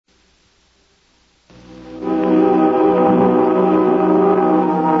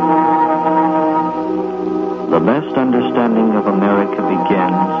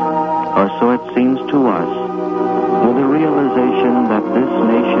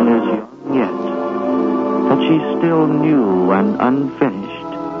still new and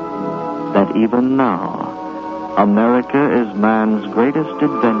unfinished, that even now, America is man's greatest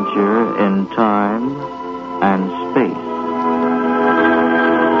adventure in time and space.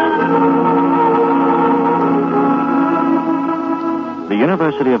 The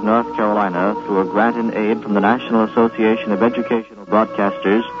University of North Carolina, through a grant and aid from the National Association of Educational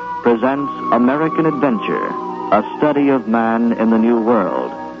Broadcasters, presents American Adventure, a study of man in the New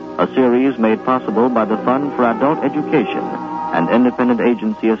World, a series made possible by the Fund for Adult Education, an independent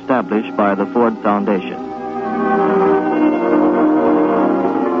agency established by the Ford Foundation.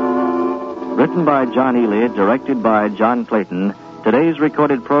 Written by John Ely, directed by John Clayton, today's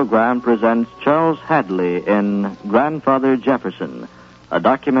recorded program presents Charles Hadley in Grandfather Jefferson, a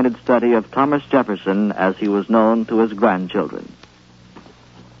documented study of Thomas Jefferson as he was known to his grandchildren.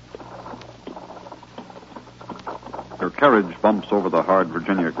 Your carriage bumps over the hard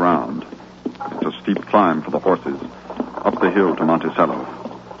Virginia ground. It's a steep climb for the horses, up the hill to Monticello.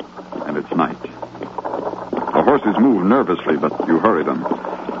 And it's night. The horses move nervously, but you hurry them.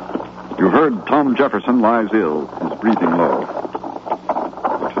 You heard Tom Jefferson lies ill, his breathing low.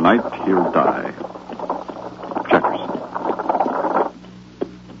 But tonight he'll die. Jefferson.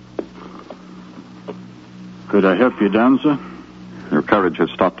 Could I help you down, sir? Your carriage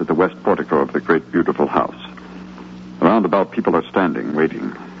has stopped at the west portico of the great, beautiful house. Around about, people are standing,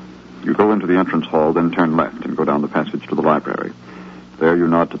 waiting. You go into the entrance hall, then turn left and go down the passage to the library. There you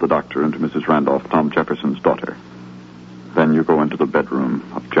nod to the doctor and to Mrs. Randolph, Tom Jefferson's daughter. Then you go into the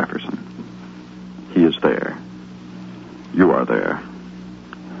bedroom of Jefferson. He is there. You are there.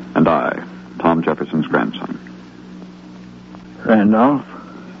 And I, Tom Jefferson's grandson. Randolph?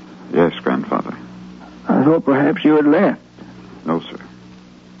 Yes, grandfather. I thought perhaps you had left. No, sir.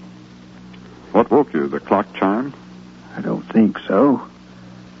 What woke you? The clock chime? I don't think so.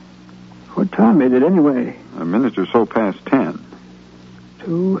 What time is it anyway? A minute or so past 10.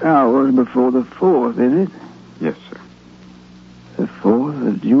 2 hours before the 4th, is it? Yes, sir. The 4th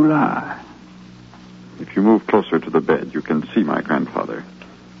of July. If you move closer to the bed, you can see my grandfather.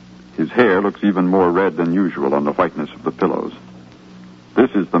 His hair looks even more red than usual on the whiteness of the pillows.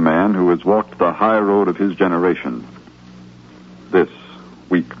 This is the man who has walked the high road of his generation. This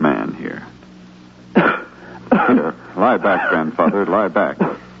weak man here. Here, lie back, grandfather, lie back.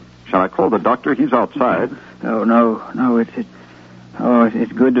 Shall I call the doctor? He's outside. No,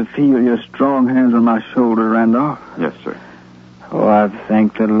 it's good to feel your strong hands on my shoulder, Randolph. Yes, sir. Oh, I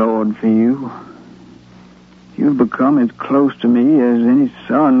thank the Lord for you. You've become as close to me as any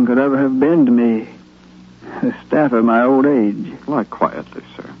son could ever have been to me. The staff of my old age. Lie quietly,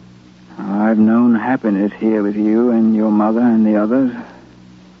 sir. I've known happiness here with you and your mother and the others.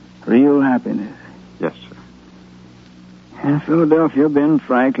 Real happiness. Yes, sir. In Philadelphia, Ben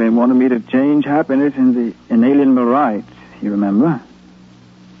Franklin wanted me to change happiness in the inalienable rights, you remember?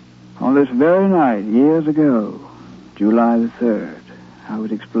 On this very night, years ago, July the 3rd, I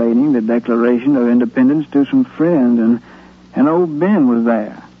was explaining the Declaration of Independence to some friends, and old Ben was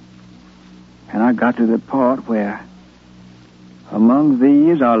there. And I got to the part where, among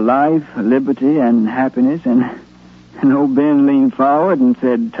these are life, liberty, and happiness, and old Ben leaned forward and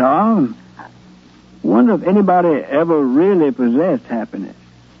said, Tom, wonder if anybody ever really possessed happiness.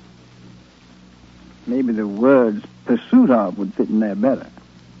 Maybe the words pursuit of would fit in there better.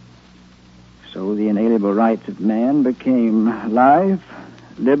 So the inalienable rights of man became life,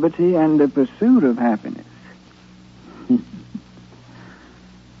 liberty, and the pursuit of happiness.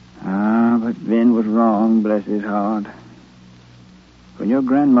 But Ben was wrong, bless his heart. When your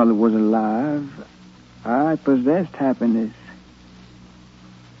grandmother was alive, I possessed happiness.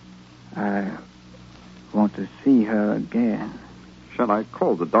 I want to see her again. Shall I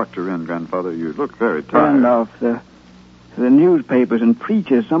call the doctor in, grandfather? You look very tired. Randolph, the newspapers and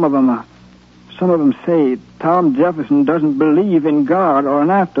preachers, some of them say Tom Jefferson doesn't believe in God or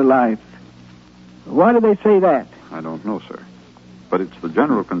an afterlife. Why do they say that? I don't know, sir. But it's the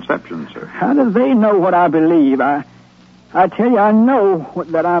general conception, sir. How do they know what I believe? I tell you, I know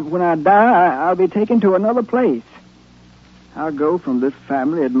that when I die, I'll be taken to another place. I'll go from this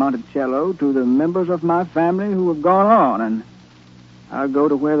family at Monticello to the members of my family who have gone on, and I'll go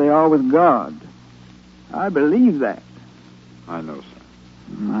to where they are with God. I believe that. I know,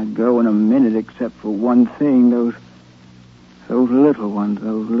 sir. I'd go in a minute except for one thing, those little ones,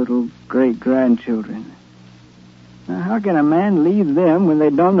 those little great-grandchildren. Now, how can a man leave them when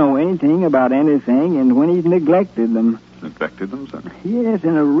they don't know anything about anything and when he's neglected them? Neglected them, sir? Yes,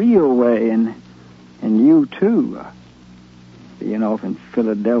 in a real way, and you, too. Being off in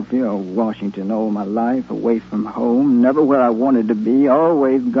Philadelphia or Washington all my life, away from home, never where I wanted to be,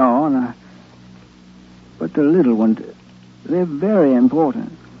 always gone. But the little ones, they're very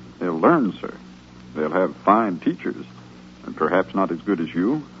important. They'll learn, sir. They'll have fine teachers. And perhaps not as good as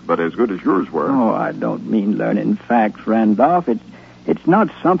you, but as good as yours were. Oh, I don't mean learning facts, Randolph. It's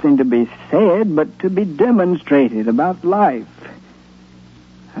not something to be said, but to be demonstrated about life.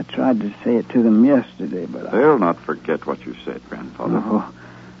 I tried to say it to them yesterday, but They'll not forget what you said, Grandfather. Oh,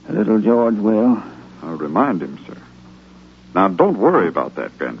 little George will. I'll remind him, sir. Now, don't worry about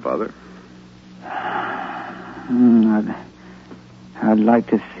that, Grandfather. I'd like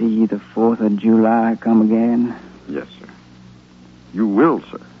to see the 4th of July come again. Yes, sir. You will,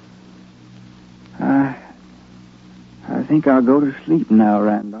 sir. I think I'll go to sleep now,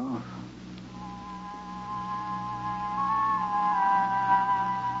 Randolph.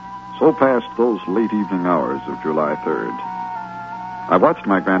 So passed those late evening hours of July 3rd. I watched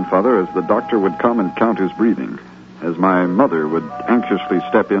my grandfather as the doctor would come and count his breathing, as my mother would anxiously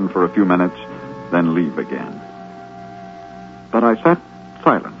step in for a few minutes, then leave again. But I sat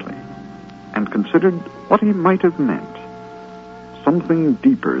silently and considered what he might have meant. Something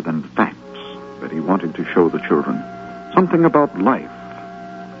deeper than facts that he wanted to show the children. Something about life.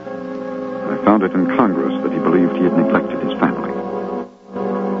 I found it incongruous that he believed he had neglected his family.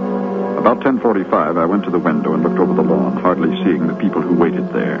 About 10:45, I went to the window and looked over the lawn, hardly seeing the people who waited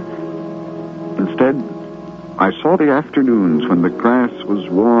there. Instead, I saw the afternoons when the grass was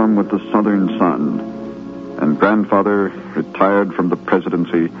warm with the southern sun, and Grandfather, retired from the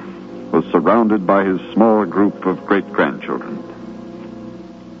presidency, was surrounded by his small group of great-grandchildren.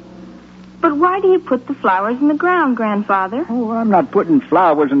 But why do you put the flowers in the ground, Grandfather? Oh, I'm not putting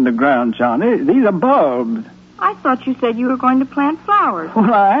flowers in the ground, Johnny. These are bulbs. I thought you said you were going to plant flowers.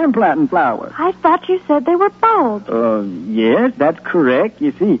 Well, I am planting flowers. I thought you said they were bulbs. Yes, that's correct.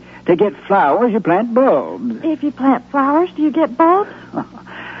 You see, to get flowers, you plant bulbs. If you plant flowers, do you get bulbs?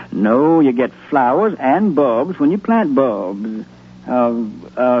 No, you get flowers and bulbs when you plant bulbs.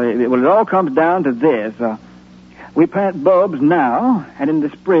 It all comes down to this. We plant bulbs now, and in the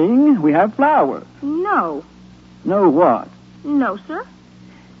spring, we have flowers. No. No what? No, sir.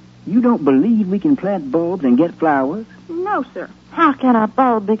 You don't believe we can plant bulbs and get flowers? No, sir. How can a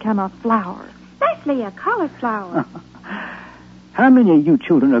bulb become a flower? Especially a colored flower. How many of you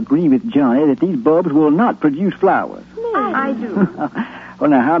children agree with Johnny that these bulbs will not produce flowers? I do. Well,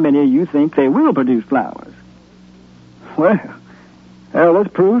 now, how many of you think they will produce flowers? Well, this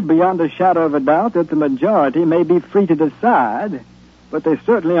proves beyond a shadow of a doubt that the majority may be free to decide, but they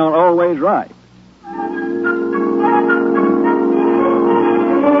certainly aren't always right.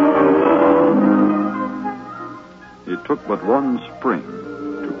 It took but one spring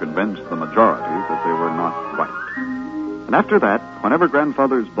to convince the majority that they were not right. And after that, whenever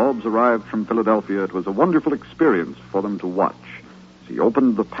Grandfather's bulbs arrived from Philadelphia, it was a wonderful experience for them to watch. He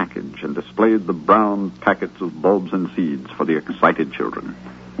opened the package and displayed the brown packets of bulbs and seeds for the excited children.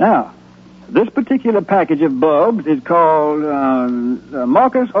 Now, this particular package of bulbs is called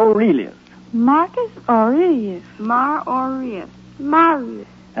Marcus Aurelius. Marcus Aurelius. Mar Aureus. Marius.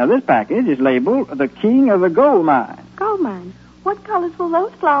 Now, this package is labeled the King of the Gold Mine. Gold mine. What colors will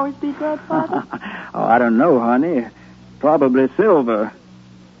those flowers be, Grandfather? Oh, I don't know, honey. Probably silver.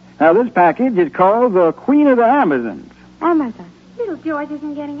 Now, this package is called the Queen of the Amazons. Amazon. Little George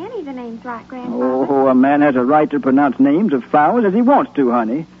isn't getting any of the names right, Grandfather. Oh, a man has a right to pronounce names of flowers as he wants to,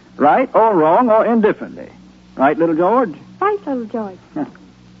 honey. Right or wrong or indifferently. Right, little George? Right, little George.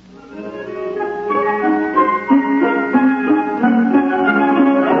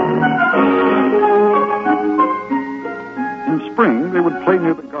 In spring, they would play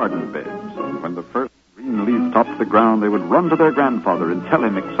near the garden beds, and when the first green leaf topped the ground, they would run to their grandfather and tell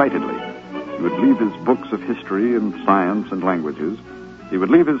him excitedly. He would leave his books of history and science and languages. He would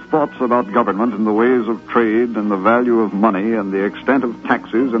leave his thoughts about government and the ways of trade and the value of money and the extent of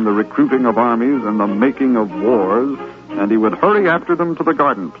taxes and the recruiting of armies and the making of wars, and he would hurry after them to the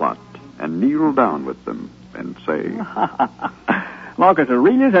garden plot and kneel down with them and say, Marcus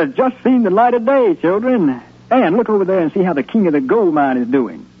Aurelius has just seen the light of day, children. And look over there and see how the King of the Gold Mine is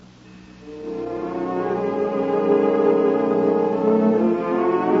doing.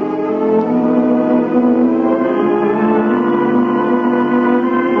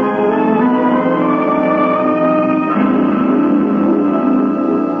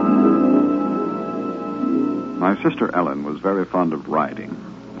 My sister Ellen was very fond of riding.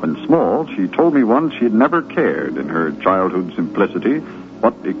 When small, she told me once she had never cared, in her childhood simplicity,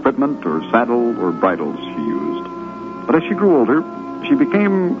 what equipment or saddle or bridles she used. But as she grew older, she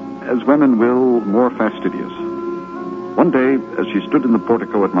became, as women will, more fastidious. One day, as she stood in the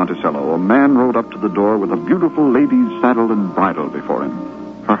portico at Monticello, a man rode up to the door with a beautiful lady's saddle and bridle before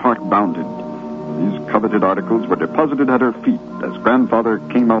him. Her heart bounded, These coveted articles were deposited at her feet as Grandfather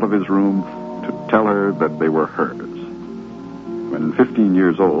came out of his room to tell her that they were hers. When 15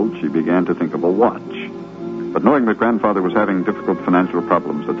 years old, she began to think of a watch. But knowing that Grandfather was having difficult financial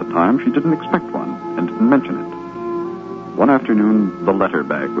problems at the time, she didn't expect one and didn't mention it. One afternoon, the letter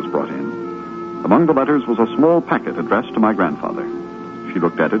bag was brought in. Among the letters was a small packet addressed to my grandfather. She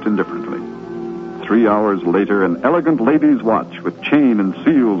looked at it indifferently. 3 hours later, an elegant lady's watch with chain and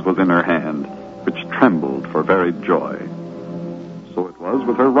seals was in her hand, which trembled for very joy. So it was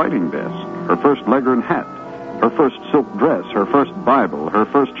with her writing desk, her first Leghorn hat, her first silk dress, her first Bible, her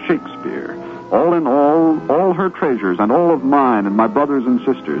first Shakespeare. All in all her treasures, and all of mine and my brothers and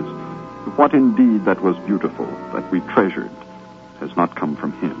sisters. What indeed that was beautiful, that we treasured, has not come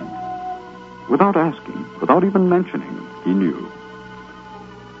from him. Without asking, without even mentioning, he knew.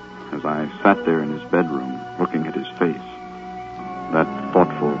 As I sat there in his bedroom, looking at his face, that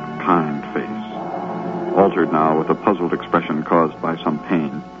thoughtful, kind face, altered now with a puzzled expression caused by some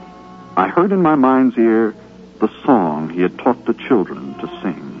pain, I heard in my mind's ear the song he had taught the children to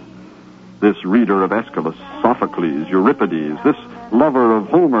sing. This reader of Aeschylus, Sophocles, Euripides, this lover of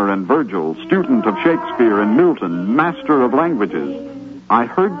Homer and Virgil, student of Shakespeare and Milton, master of languages, I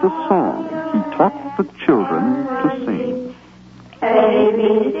heard the song he taught the children to sing. A, B,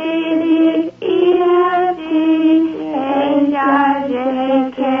 C, D, E, F, G, H, I, J,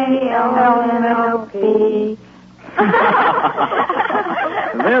 K, L, M, N, O, P.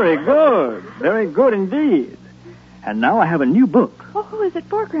 Very good. Very good indeed. And now I have a new book. Oh, who is it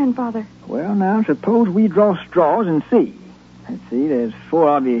for, Grandfather? Well, now, suppose we draw straws and see. Let's see, there's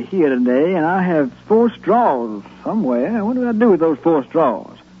 4 of you here today, and I have 4 straws somewhere. What do I do with those 4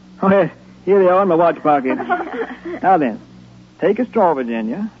 straws? Oh, yes, here they are in my watch pocket. Now then, take a straw,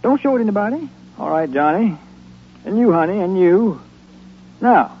 Virginia. Don't show it to anybody. All right, Johnny. And you, honey, and you.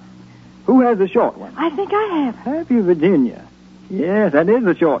 Now, who has the short one? I think I have. Have you, Virginia? Yes, that is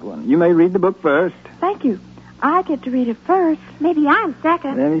the short one. You may read the book first. Thank you. I get to read it first. Maybe I'm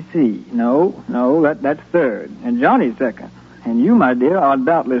second. Let me see. No, that's third. And Johnny's second. And you, my dear, are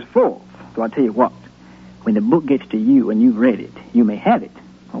doubtless fourth. So I'll tell you what. When the book gets to you and you've read it, you may have it,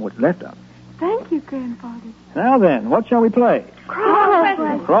 or what's left of it. Thank you, Grandfather. Now then, what shall we play? Cross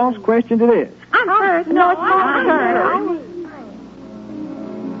question. Cross questions it is. I'm first. No, it's my turn.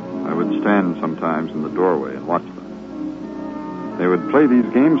 I would stand sometimes in the doorway and watch them. They would play these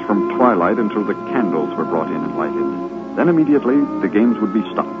games from twilight until the candles were brought in and lighted. Then immediately, the games would be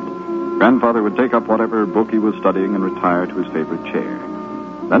stopped. Grandfather would take up whatever book he was studying and retire to his favorite chair.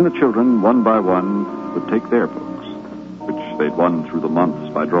 Then the children, one by one, would take their books, which they'd won through the months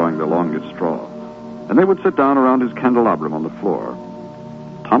by drawing the longest straw. And they would sit down around his candelabrum on the floor,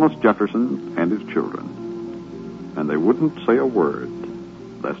 Thomas Jefferson and his children. And they wouldn't say a word,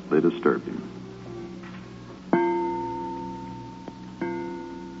 lest they disturb him.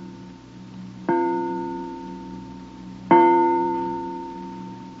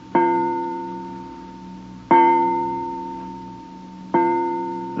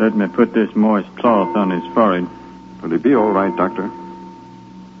 Let me put this moist cloth on his forehead. Will he be all right, Doctor?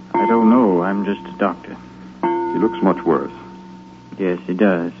 I don't know. I'm just a doctor. He looks much worse. Yes, he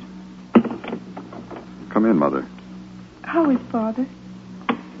does. Come in, Mother. How is Father?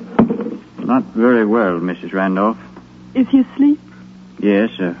 Not very well, Mrs. Randolph. Is he asleep? Yes,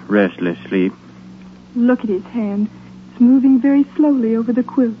 a restless sleep. Look at his hand. It's moving very slowly over the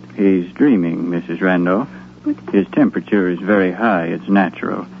quilt. He's dreaming, Mrs. Randolph. But His temperature is very high. It's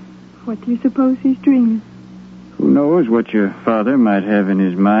natural. what do you suppose he's dreaming? Who knows what your father might have in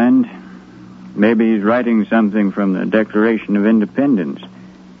his mind? Maybe he's writing something from the Declaration of Independence,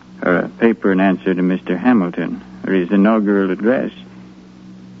 or a paper in answer to Mr. Hamilton, or his inaugural address.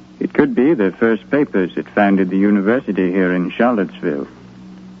 It could be the first papers that founded the university here in Charlottesville.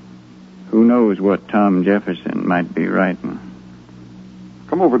 Who knows what Tom Jefferson might be writing?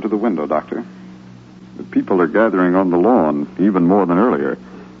 Come over to the window, Doctor. The people are gathering on the lawn, even more than earlier.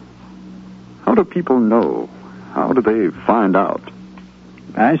 How do people know? How do they find out?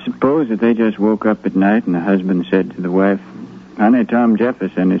 I suppose that they just woke up at night and the husband said to the wife, "Honey, Tom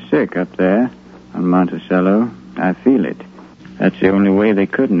Jefferson is sick up there on Monticello. I feel it." That's the only way they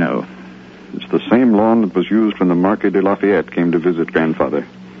could know. It's the same lawn that was used when the Marquis de Lafayette came to visit Grandfather.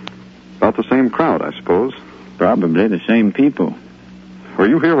 About the same crowd, I suppose. Probably the same people. Were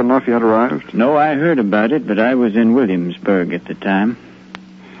you here when Lafayette arrived? No, I heard about it, but I was in Williamsburg at the time.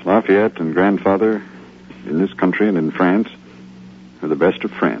 Lafayette and Grandfather, in this country and in France, were the best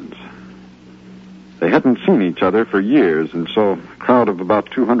of friends. They hadn't seen each other for years, and so a crowd of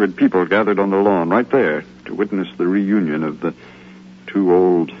about 200 people gathered on the lawn right there to witness the reunion of the two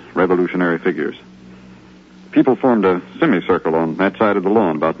old revolutionary figures. People formed a semicircle on that side of the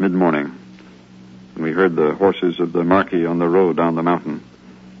lawn about mid-morning. And we heard the horses of the Marquis on the road down the mountain.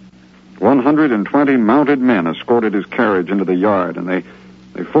 120 mounted men escorted his carriage into the yard, and they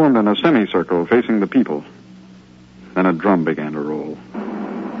formed in a semicircle facing the people. Then a drum began to roll.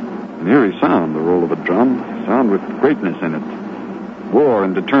 An eerie sound, the roll of a drum, sound with greatness in it. War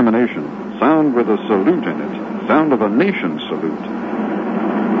and determination, sound with a salute in it, sound of a nation's salute.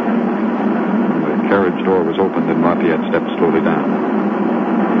 The carriage door was opened and Lafayette stepped slowly down.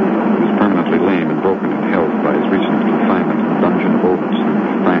 He was permanently lame and broken in health by his recent confinement in the dungeon of Oldens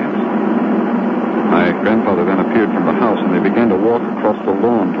in France. My grandfather then appeared from the house, and they began to walk across the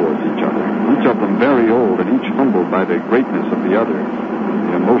lawn towards each other, each of them very old and each humbled by the greatness of the other,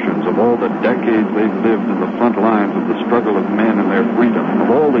 the emotions of all the decades they've lived in the front lines of the struggle of men and their freedom,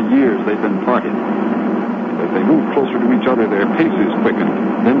 of all the years they've been parted. As they moved closer to each other, their paces quickened,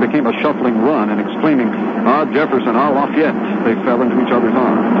 then became a shuffling run, and exclaiming, "Ah, Jefferson, ah, Lafayette," they fell into each other's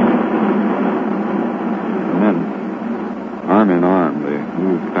arms. And then, arm in arm, they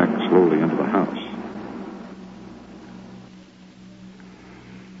moved back slowly into the house.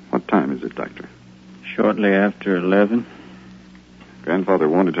 What time is it, Doctor? Shortly after 11. Grandfather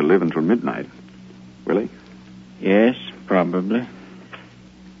wanted to live until midnight. Will he? Yes, probably.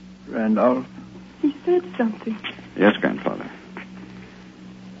 Randolph? He said something. Yes, Grandfather.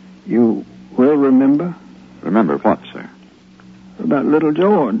 You will remember? Remember what, sir? About little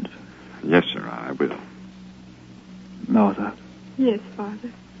George. Yes, sir, I will. Martha, Yes,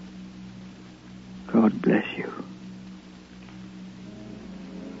 Father. God bless you.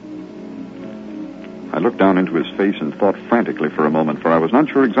 I looked down into his face and thought frantically for a moment, for I was not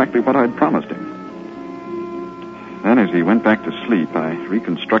sure exactly what I'd promised him. Then, as he went back to sleep, I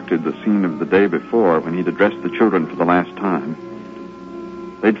reconstructed the scene of the day before when he'd addressed the children for the last time.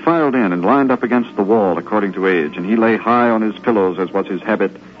 They'd filed in and lined up against the wall according to age, and he lay high on his pillows, as was his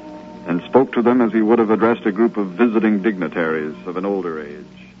habit, and spoke to them as he would have addressed a group of visiting dignitaries of an older age.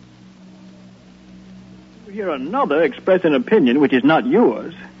 You hear another express an opinion which is not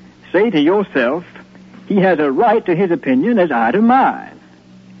yours. Say to yourself, he has a right to his opinion as I to mine.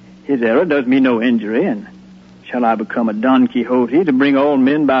 His error does me no injury, and shall I become a Don Quixote to bring all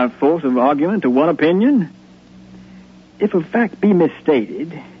men by force of argument to one opinion? If a fact be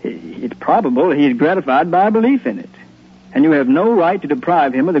misstated, it's probable he is gratified by a belief in it, and you have no right to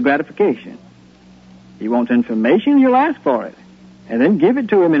deprive him of the gratification. He wants information, you'll ask for it, and then give it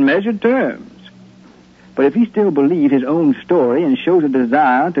to him in measured terms. But if he still believes his own story and shows a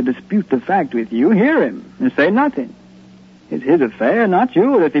desire to dispute the fact with you, hear him and say nothing. It's his affair, not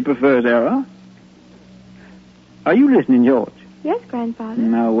yours, if he prefers error. Are you listening, George? Yes, Grandfather.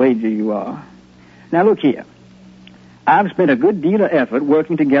 I'll wager you are. Now, look here. I've spent a good deal of effort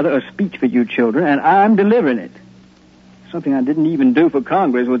working together a speech for you children, and I'm delivering it. Something I didn't even do for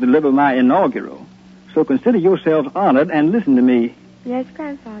Congress was deliver my inaugural. So consider yourselves honored and listen to me. Yes,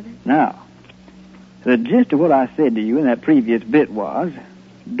 Grandfather. Now, the gist of what I said to you in that previous bit was,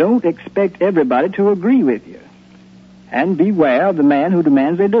 don't expect everybody to agree with you. And beware of the man who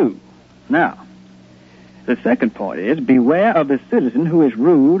demands they do. Now, the second point is, beware of the citizen who is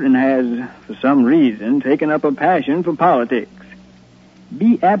rude and has, for some reason, taken up a passion for politics.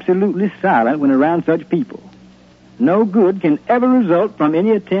 Be absolutely silent when around such people. No good can ever result from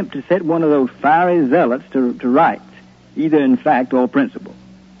any attempt to set one of those fiery zealots to rights, either in fact or principle.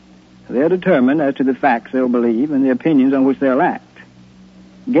 They're determined as to the facts they'll believe and the opinions on which they'll act.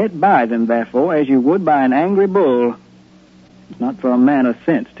 Get by them, therefore, as you would by an angry bull. It's not for a man of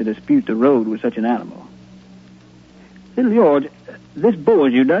sense to dispute the road with such an animal. Little George, this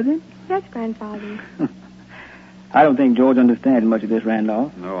bores you, does it? Yes, Grandfather. I don't think George understands much of this,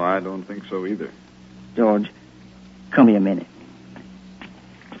 Randolph. No, I don't think so either. George, come here a minute.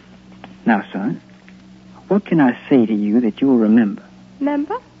 Now, son, what can I say to you that you'll remember?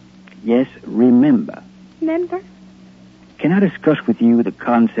 Member? Yes, remember. Member? Can I discuss with you the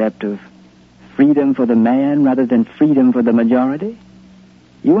concept of freedom for the man rather than freedom for the majority?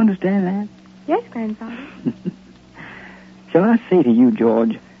 You understand that? Yes, Grandfather. Shall I say to you,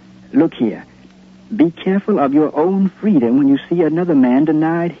 George, look here, be careful of your own freedom when you see another man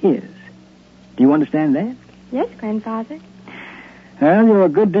denied his. Do you understand that? Yes, Grandfather. Well, you're a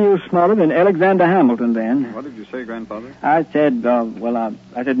good deal smarter than Alexander Hamilton, then. What did you say, Grandfather? I said,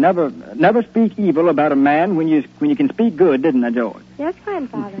 I said never speak evil about a man when you can speak good, didn't I, George? Yes,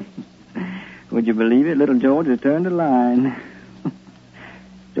 Grandfather. Would you believe it? Little George has turned the line.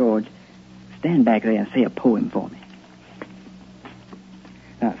 George, stand back there and say a poem for me.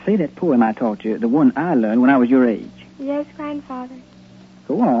 Now, say that poem I taught you, the one I learned when I was your age. Yes, Grandfather.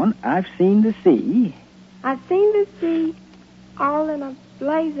 Go on. I've seen the sea. I've seen the sea all in a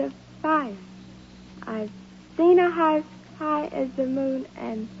blaze of fire. I've seen a house high as the moon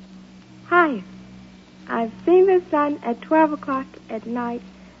and higher. I've seen the sun at 12 o'clock at night.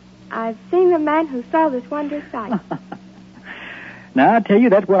 I've seen the man who saw this wondrous sight. Now, I tell you,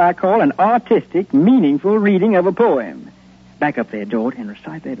 that's what I call an artistic, meaningful reading of a poem. Back up there, George, and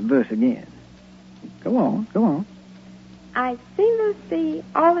recite that verse again. Go on, go on. I've seen the sea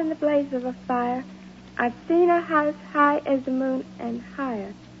all in the blaze of a fire. I've seen a house high as the moon and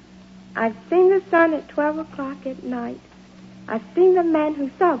higher. I've seen the sun at 12 o'clock at night. I've seen the man who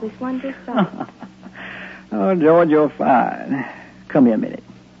saw this wondrous sight. Oh, George, you're fine. Come here a minute.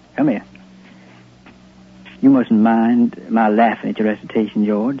 Come here. You mustn't mind my laughing at your recitation,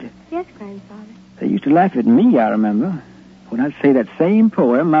 George. Yes, Grandfather. They used to laugh at me, I remember. When I'd say that same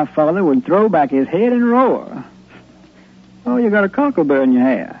poem, my father would throw back his head and roar. Oh, you got a cocklebur in your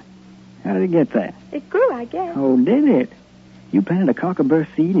hair. How did it get there? It grew, I guess. Oh, did it? You planted a cocklebur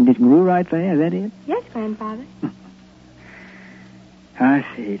seed and it just grew right there, is that it? Yes, Grandfather. I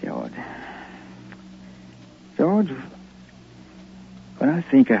see, George. George, when I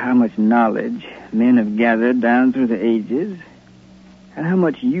think of how much knowledge men have gathered down through the ages, and how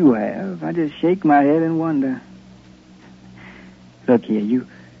much you have, I just shake my head and wonder. Look here, you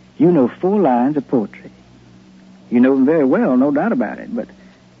know 4 lines of poetry. You know them very well, no doubt about it, but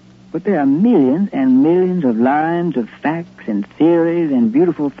there are millions and millions of lines of facts and theories and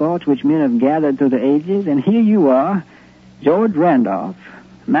beautiful thoughts which men have gathered through the ages, and here you are, George Randolph,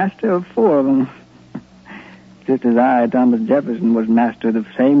 master of 4 of them. Just as I, Thomas Jefferson, was master of the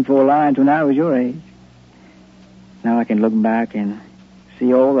same 4 lines when I was your age. Now I can look back and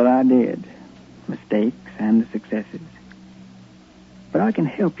see all that I did, mistakes and the successes. But I can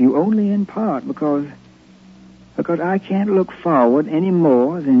help you only in part because I can't look forward any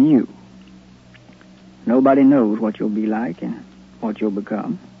more than you. Nobody knows what you'll be like and what you'll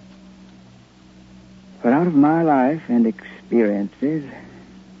become. But out of my life and experiences,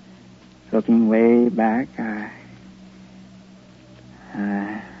 looking way back,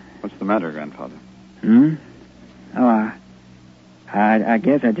 What's the matter, Grandfather? Oh, I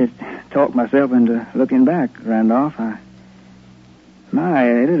guess I just talked myself into looking back, Randolph.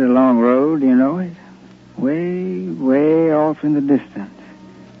 It is a long road, you know. It's way, way off in the distance.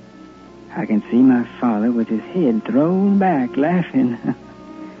 I can see my father with his head thrown back, laughing.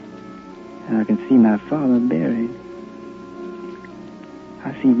 And I can see my father buried.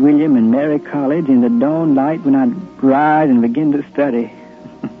 I see William and Mary College in the dawn light when I'd rise and begin to study.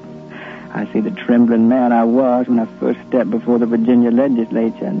 I see the trembling man I was when I first stepped before the Virginia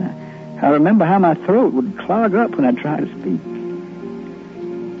legislature, and I remember how my throat would clog up when I tried to speak.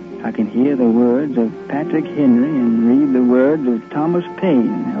 I can hear the words of Patrick Henry and read the words of Thomas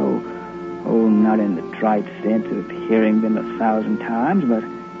Paine. Oh, not in the trite sense of hearing them 1,000 times,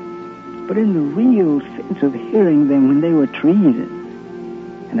 but in the real sense of hearing them when they were treason,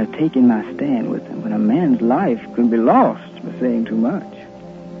 and of taking my stand with them when a man's life could be lost for saying too much.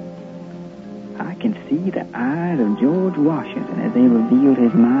 I can see the eyes of George Washington as they revealed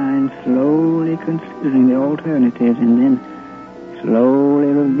his mind, slowly considering the alternatives and then slowly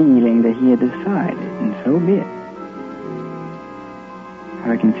revealing that he had decided, and so be it.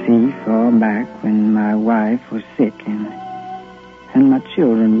 I can see far back when my wife was sick and my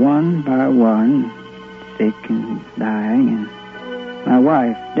children, one by one, sick and dying, and my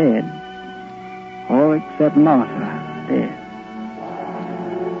wife dead, all except Martha dead.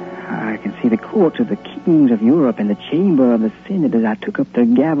 I can see the courts of the kings of Europe and the chamber of the Senate as I took up the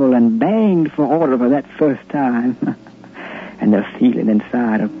gavel and banged for order for that first time. And the feeling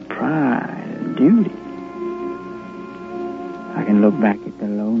inside of pride and duty. I can look back at the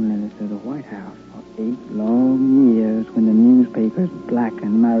loneliness of the White House for 8 long years when the newspapers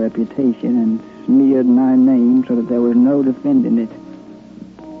blackened my reputation and smeared my name so that there was no defending it.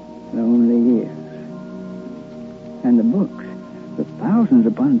 Lonely years. And the books. The thousands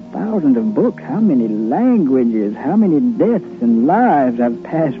upon thousands of books. How many languages, how many deaths and lives have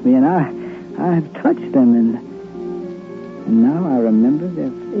passed me, and I have touched them, and now I remember their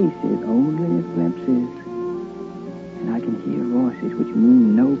faces only as glimpses, and I can hear voices which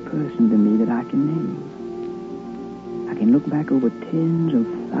mean no person to me that I can name. I can look back over tens of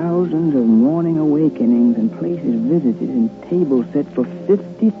thousands of morning awakenings and places visited and tables set for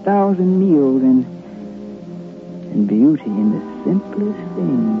 50,000 meals and beauty in the simplest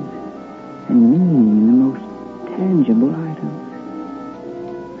things and meaning in the most tangible items.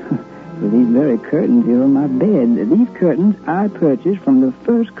 For these very curtains here on my bed, these curtains I purchased from the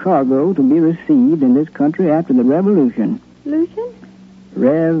first cargo to be received in this country after the Revolution. Lucian?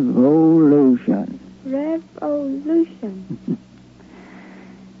 Revolution. revolution.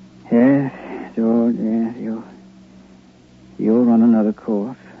 Yes, George, yes. You'll run another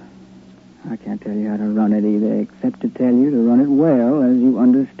course. I can't tell you how to run it either, except to tell you to run it well as you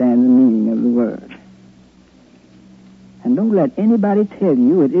understand the meaning of the word. And don't let anybody tell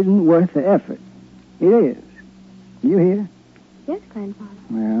you it isn't worth the effort. It is. You hear? Yes, Grandfather.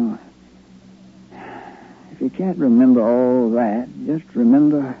 Well, if you can't remember all that, just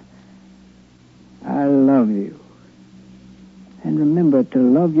remember I love you. And remember to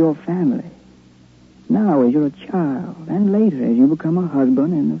love your family. Now as you're a child, and later as you become a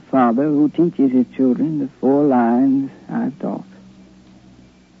husband and a father who teaches his children the 4 lines I've taught.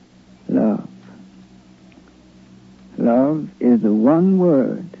 Love. Love is the one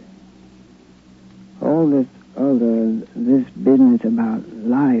word. All this business about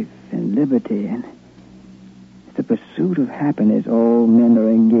life and liberty and the pursuit of happiness all men are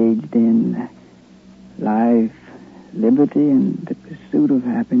engaged in. Life, liberty, and the pursuit of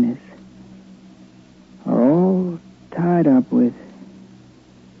happiness are all tied up with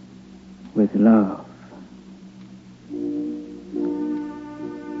love.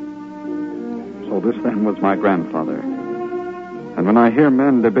 So this then was my grandfather. And when I hear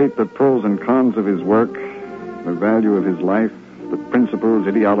men debate the pros and cons of his work, the value of his life, the principles,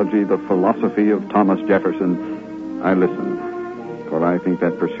 ideology, the philosophy of Thomas Jefferson, I listen, for I think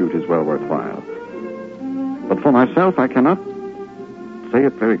that pursuit is well worthwhile. But for myself, I cannot say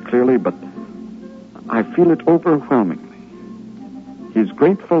it very clearly, but I feel it overwhelmingly. His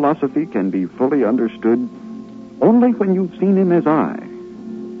great philosophy can be fully understood only when you've seen him as I,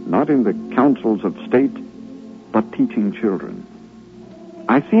 not in the councils of state, but teaching children.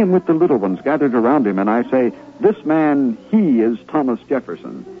 I see him with the little ones gathered around him, and I say, this man, he is Thomas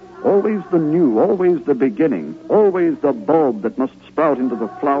Jefferson. Always the new, always the beginning, always the bulb that must sprout into the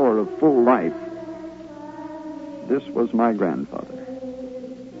flower of full life. This was my grandfather,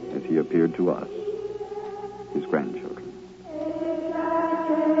 as he appeared to us, his grandchildren.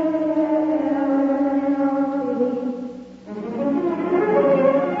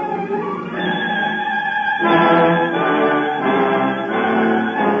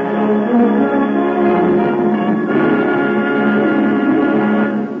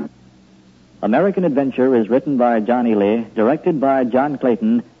 American Adventure is written by John Ely, directed by John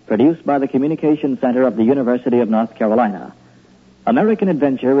Clayton, produced by the Communications Center of the University of North Carolina. American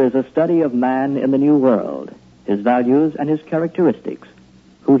Adventure is a study of man in the New World, his values and his characteristics,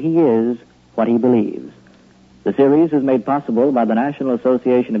 who he is, what he believes. The series is made possible by the National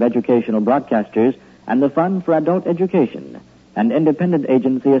Association of Educational Broadcasters and the Fund for Adult Education, an independent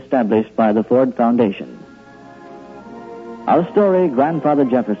agency established by the Ford Foundation. Our story, Grandfather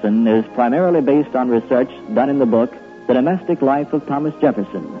Jefferson, is primarily based on research done in the book The Domestic Life of Thomas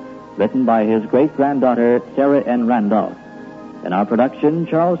Jefferson, written by his great-granddaughter, Sarah N. Randolph. In our production,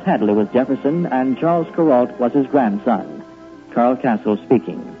 Charles Hadley was Jefferson and Charles Kuralt was his grandson. Carl Castle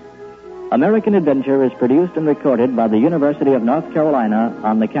speaking. American Adventure is produced and recorded by the University of North Carolina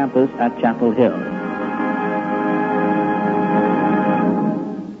on the campus at Chapel Hill.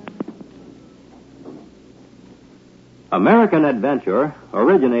 American Adventure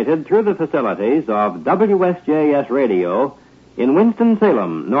originated through the facilities of WSJS Radio in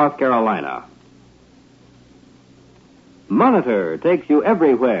Winston-Salem, North Carolina. Monitor takes you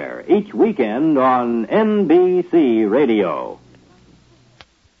everywhere each weekend on NBC Radio.